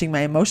in managing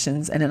my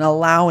emotions and in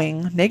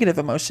allowing negative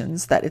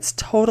emotions that it's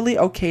totally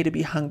okay to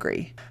be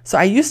hungry. So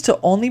I used to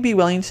only be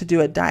willing to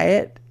do a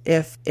diet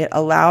if it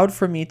allowed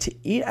for me to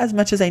eat as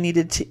much as I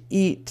needed to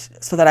eat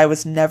so that I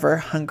was never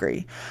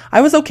hungry. I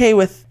was okay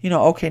with,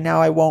 okay,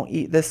 now I won't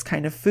eat this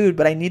kind of food,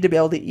 but I need to be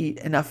able to eat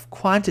enough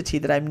quantity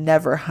that I'm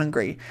never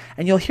hungry.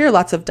 And you'll hear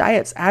lots of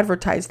diets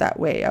advertised that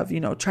way of,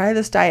 try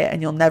this diet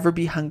and you'll never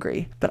be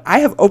hungry. But I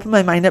have opened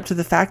my mind up to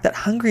the fact that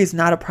hungry is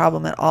not a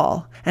problem at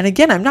all. And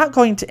again, I'm not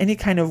going to any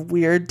kind of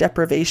weird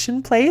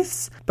deprivation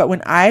place, but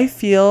when I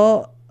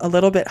feel a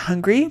little bit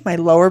hungry, my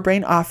lower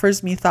brain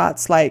offers me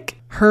thoughts like,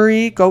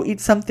 hurry, go eat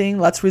something,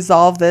 let's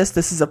resolve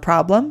this is a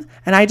problem.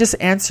 And I just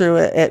answer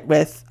it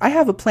with, I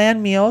have a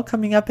planned meal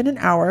coming up in an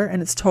hour and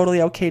it's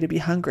totally okay to be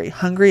hungry.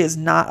 Hungry is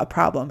not a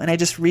problem. And I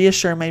just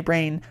reassure my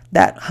brain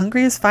that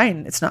hungry is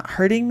fine. It's not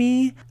hurting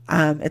me.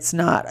 It's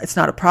not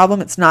a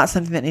problem. It's not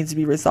something that needs to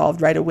be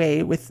resolved right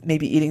away with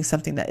maybe eating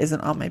something that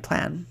isn't on my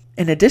plan.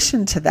 In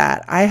addition to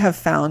that, I have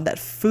found that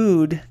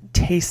food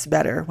tastes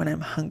better when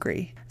I'm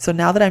hungry. So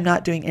now that I'm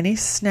not doing any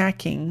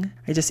snacking,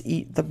 I just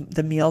eat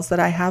the meals that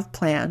I have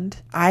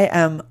planned. I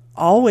am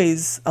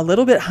always a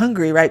little bit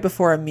hungry right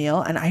before a meal,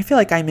 and I feel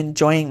like I'm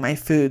enjoying my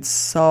food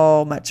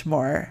so much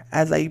more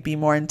as I be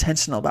more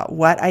intentional about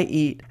what I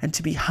eat and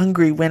to be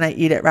hungry when I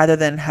eat it rather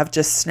than have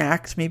just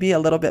snacked maybe a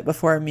little bit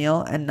before a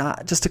meal and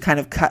not just to kind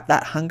of cut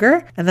that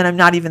hunger. And then I'm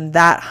not even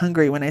that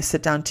hungry when I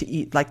sit down to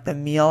eat the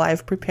meal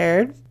I've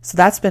prepared. So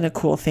that's been a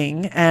cool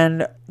thing.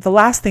 And the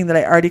last thing that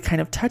I already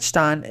kind of touched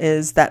on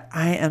is that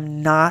I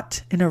am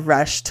not in a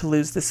rush to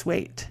lose this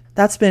weight.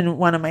 That's been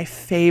one of my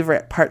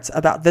favorite parts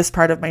about this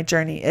part of my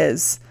journey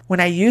is when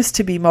I used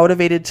to be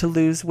motivated to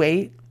lose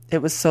weight,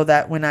 It was so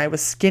that when I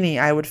was skinny,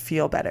 I would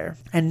feel better.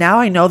 And now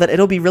I know that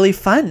it'll be really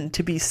fun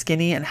to be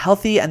skinny and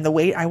healthy and the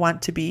weight I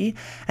want to be.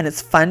 And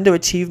it's fun to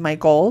achieve my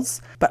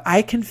goals. But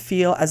I can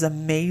feel as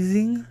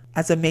amazing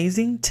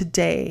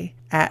today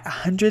at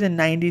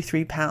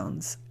 193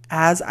 pounds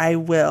as I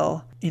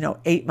will,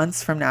 8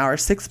 months from now or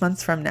 6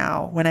 months from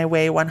now when I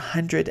weigh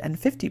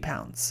 150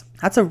 pounds.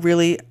 That's a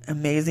really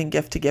amazing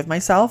gift to give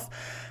myself,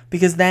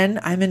 because then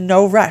I'm in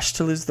no rush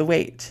to lose the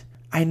weight.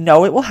 I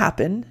know it will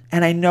happen,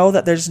 and I know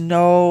that there's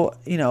no,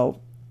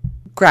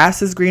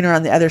 grass is greener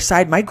on the other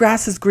side. My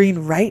grass is green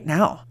right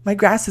now. My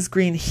grass is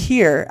green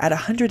here at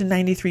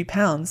 193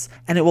 pounds,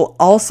 and it will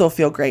also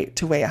feel great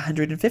to weigh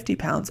 150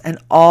 pounds, and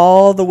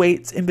all the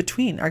weights in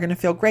between are going to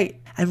feel great.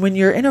 And when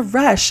you're in a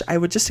rush, I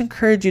would just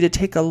encourage you to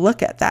take a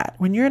look at that.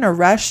 When you're in a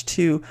rush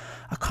to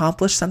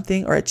accomplish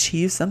something or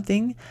achieve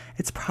something,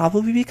 it's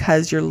probably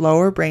because your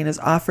lower brain is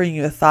offering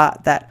you a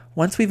thought that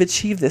once we've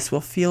achieved this,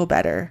 we'll feel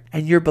better.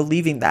 And you're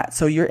believing that.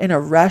 So you're in a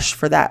rush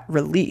for that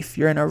relief.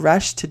 You're in a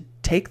rush to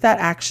take that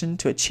action,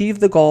 to achieve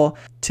the goal,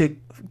 to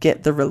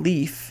get the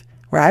relief.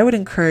 Where I would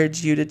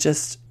encourage you to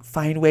just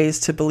find ways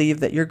to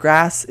believe that your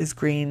grass is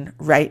green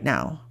right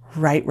now,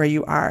 right where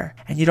you are.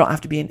 And you don't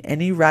have to be in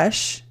any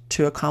rush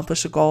to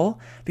accomplish a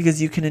goal,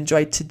 because you can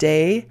enjoy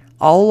today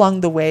all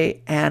along the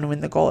way and when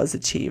the goal is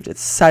achieved.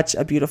 It's such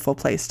a beautiful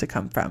place to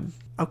come from.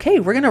 Okay,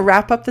 we're going to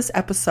wrap up this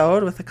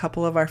episode with a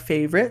couple of our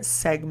favorite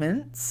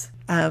segments.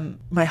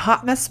 My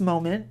hot mess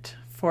moment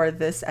for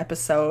this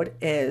episode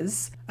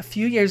is a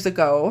few years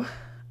ago,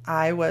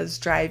 I was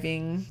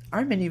driving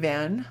our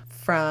minivan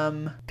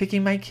from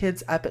picking my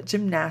kids up at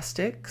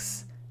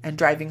gymnastics and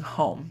driving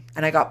home,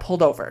 and I got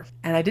pulled over.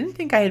 And I didn't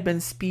think I had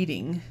been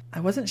speeding. I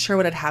wasn't sure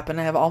what had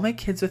happened. I have all my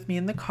kids with me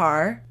in the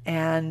car,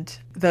 and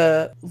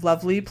the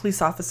lovely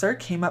police officer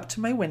came up to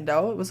my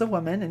window. It was a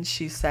woman, and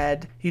she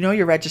said,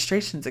 your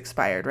registration's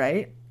expired,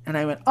 right? And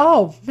I went,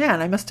 oh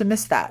man, I must have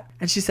missed that.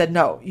 And she said,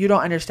 no, you don't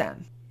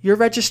understand. Your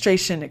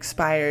registration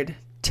expired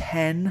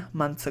 10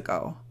 months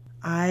ago.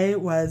 I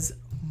was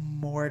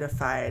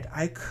mortified.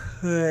 I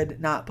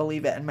could not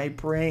believe it. And my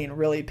brain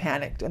really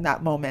panicked in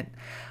that moment.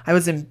 I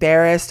was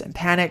embarrassed and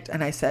panicked.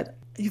 And I said,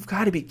 you've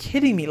got to be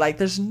kidding me.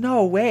 There's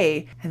no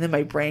way. And then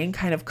my brain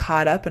kind of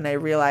caught up, and I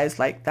realized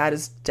that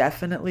is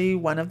definitely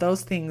one of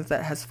those things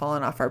that has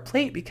fallen off our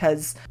plate,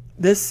 because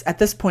at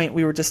this point,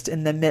 we were just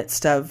in the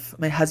midst of,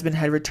 my husband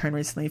had returned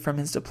recently from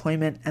his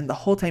deployment. And the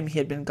whole time he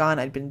had been gone,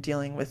 I'd been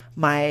dealing with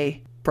my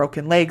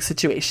broken leg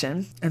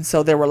situation. And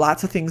so there were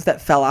lots of things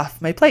that fell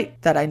off my plate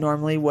that I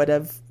normally would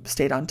have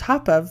stayed on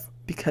top of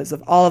because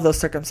of all of those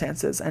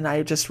circumstances. And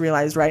I just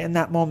realized right in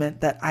that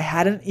moment that I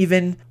hadn't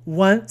even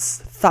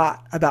once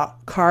thought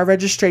about car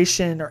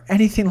registration or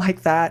anything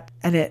like that.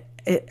 And it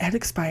had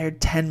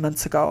expired 10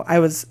 months ago. I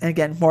was,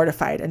 again,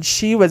 mortified. And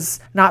she was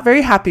not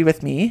very happy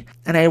with me.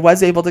 And I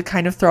was able to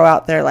kind of throw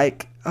out there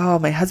oh,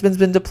 my husband's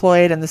been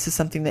deployed and this is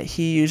something that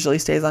he usually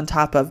stays on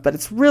top of, but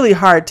it's really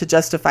hard to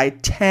justify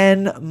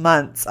 10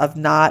 months of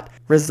not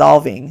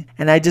resolving.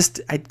 And I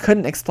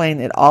couldn't explain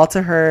it all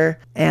to her.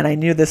 And I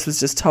knew this was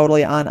just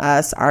totally on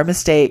us, our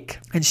mistake.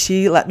 And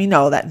she let me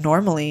know that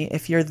normally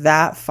if you're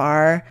that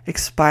far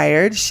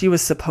expired, she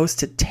was supposed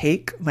to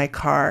take my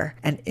car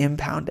and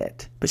impound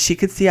it. But she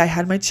could see I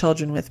had my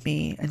children with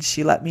me, and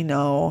she let me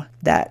know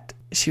that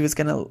she was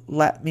going to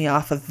let me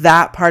off of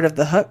that part of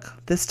the hook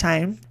this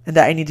time, and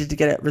that I needed to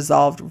get it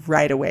resolved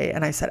right away.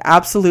 And I said,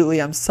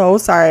 absolutely. I'm so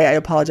sorry. I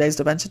apologized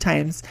a bunch of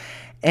times.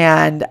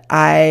 And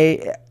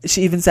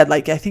she even said,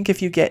 I think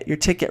if you get your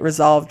ticket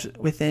resolved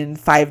within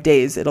 5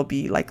 days, it'll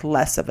be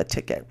less of a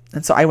ticket.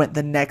 And so I went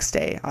the next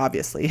day,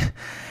 obviously,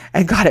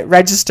 and got it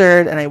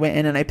registered. And I went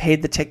in and I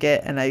paid the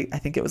ticket, and I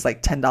think it was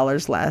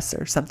 $10 less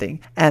or something.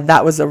 And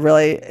that was a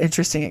really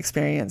interesting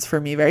experience for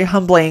me, very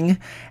humbling,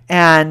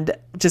 and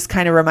just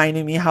kind of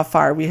reminding me how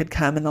far we had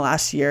come in the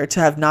last year to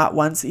have not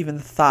once even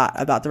thought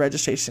about the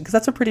registration. Because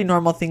that's a pretty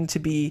normal thing to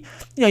be,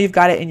 you've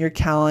got it in your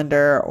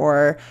calendar,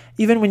 or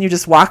even when you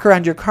just walk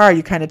around your car,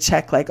 you kind of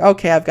check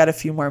okay, I've got a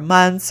few more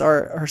months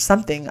or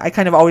something. I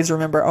kind of always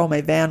remember,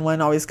 my van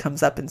one always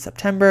comes up in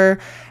September,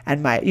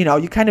 and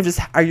you kind of just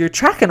you're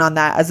tracking on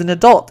that as an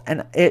adult,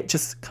 and it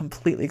just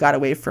completely got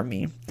away from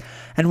me.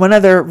 And one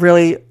other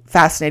really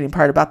fascinating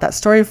part about that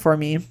story for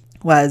me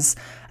was,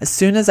 as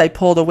soon as I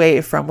pulled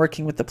away from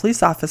working with the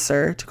police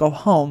officer to go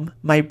home,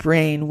 my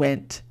brain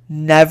went,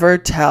 never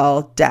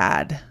tell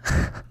dad.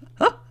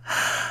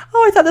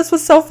 Oh, I thought this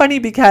was so funny,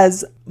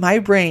 because my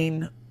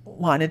brain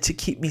wanted to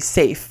keep me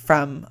safe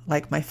from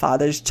my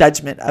father's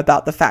judgment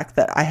about the fact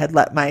that I had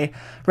let my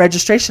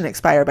registration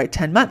expire by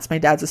 10 months. My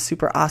dad's a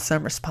super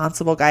awesome,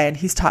 responsible guy, and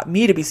he's taught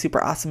me to be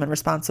super awesome and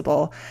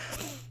responsible.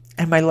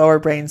 And my lower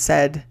brain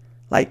said,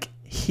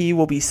 he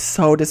will be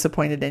so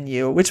disappointed in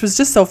you, which was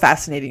just so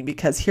fascinating,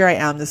 because here I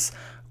am, this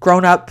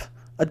grown-up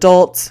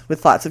adult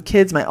with lots of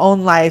kids, my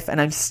own life, and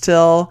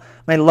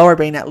my lower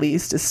brain at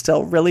least is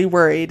still really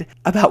worried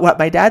about what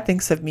my dad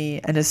thinks of me,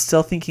 and is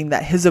still thinking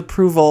that his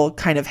approval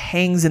kind of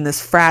hangs in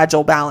this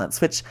fragile balance,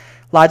 which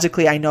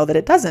logically I know that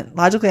it doesn't.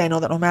 Logically, I know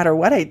that no matter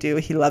what I do,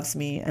 he loves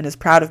me and is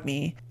proud of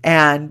me.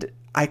 And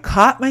I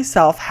caught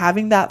myself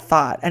having that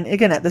thought. And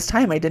again, at this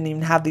time, I didn't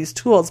even have these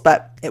tools,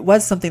 but it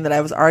was something that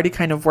I was already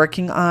kind of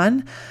working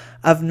on,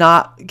 of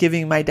not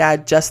giving my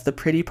dad just the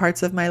pretty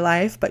parts of my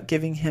life, but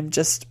giving him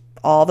just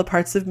all the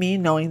parts of me,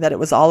 knowing that it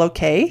was all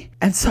okay.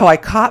 And so I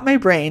caught my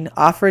brain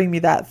offering me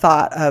that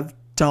thought of,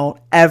 don't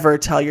ever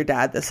tell your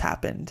dad this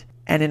happened.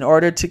 And in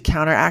order to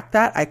counteract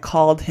that, I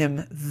called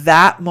him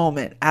that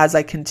moment as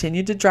I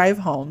continued to drive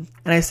home.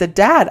 And I said,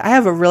 Dad, I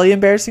have a really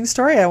embarrassing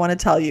story I want to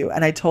tell you.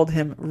 And I told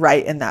him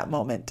right in that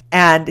moment.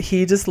 And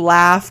he just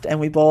laughed, and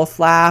we both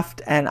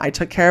laughed, and I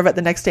took care of it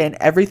the next day, and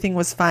everything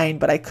was fine.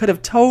 But I could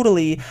have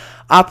totally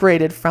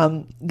operated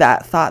from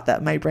that thought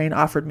that my brain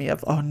offered me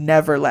of, oh,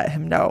 never let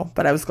him know.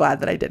 But I was glad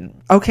that I didn't.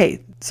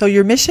 Okay, so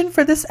your mission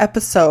for this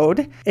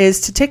episode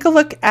is to take a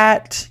look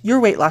at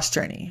your weight loss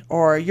journey,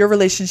 or your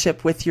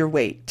relationship with your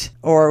weight,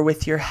 or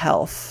with your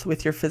health,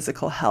 with your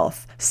physical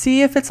health.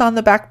 See if it's on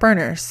the back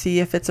burner. See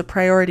if it's a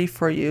priority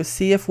for you.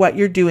 See if what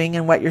you're doing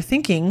and what you're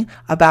thinking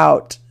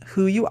about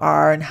who you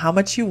are and how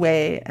much you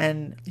weigh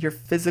and your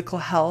physical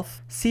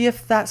health. See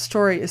if that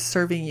story is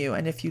serving you,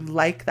 and if you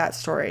like that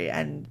story,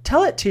 and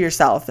tell it to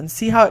yourself and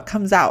see how it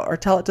comes out, or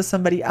tell it to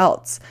somebody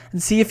else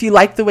and see if you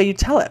like the way you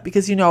tell it,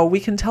 because we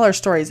can tell our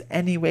stories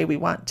any way we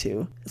want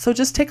to. So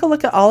just take a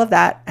look at all of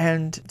that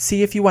and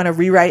see if you want to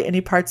rewrite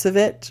any parts of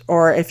it,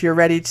 or if you're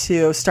ready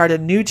to start a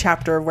new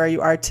chapter of where you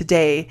are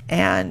today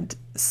and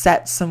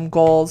set some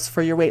goals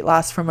for your weight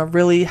loss from a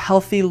really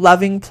healthy,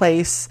 loving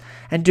place,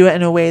 and do it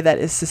in a way that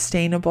is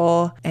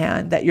sustainable,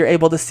 and that you're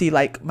able to see,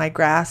 like, my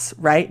grass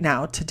right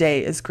now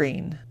today is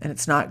green, and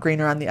it's not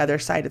greener on the other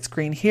side. It's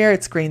green here,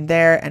 it's green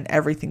there, and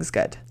everything's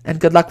good. And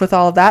good luck with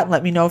all of that. And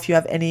let me know if you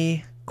have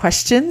any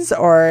questions,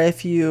 or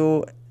if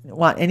you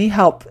want any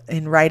help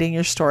in writing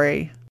your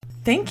story.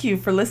 Thank you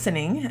for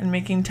listening and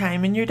making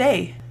time in your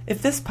day.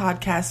 If this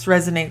podcast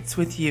resonates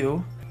with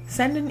you,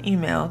 send an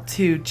email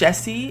to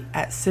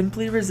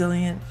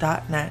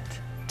jessie@simplyresilient.net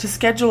to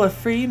schedule a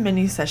free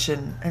mini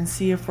session and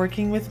see if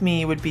working with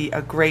me would be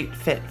a great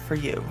fit for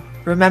you.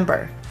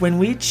 Remember, when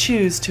we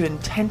choose to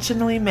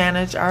intentionally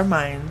manage our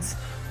minds,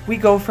 we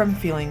go from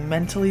feeling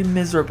mentally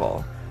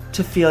miserable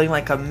to feeling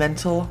like a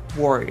mental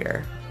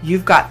warrior.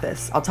 You've got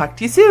this. I'll talk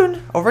to you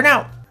soon. Over and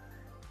out.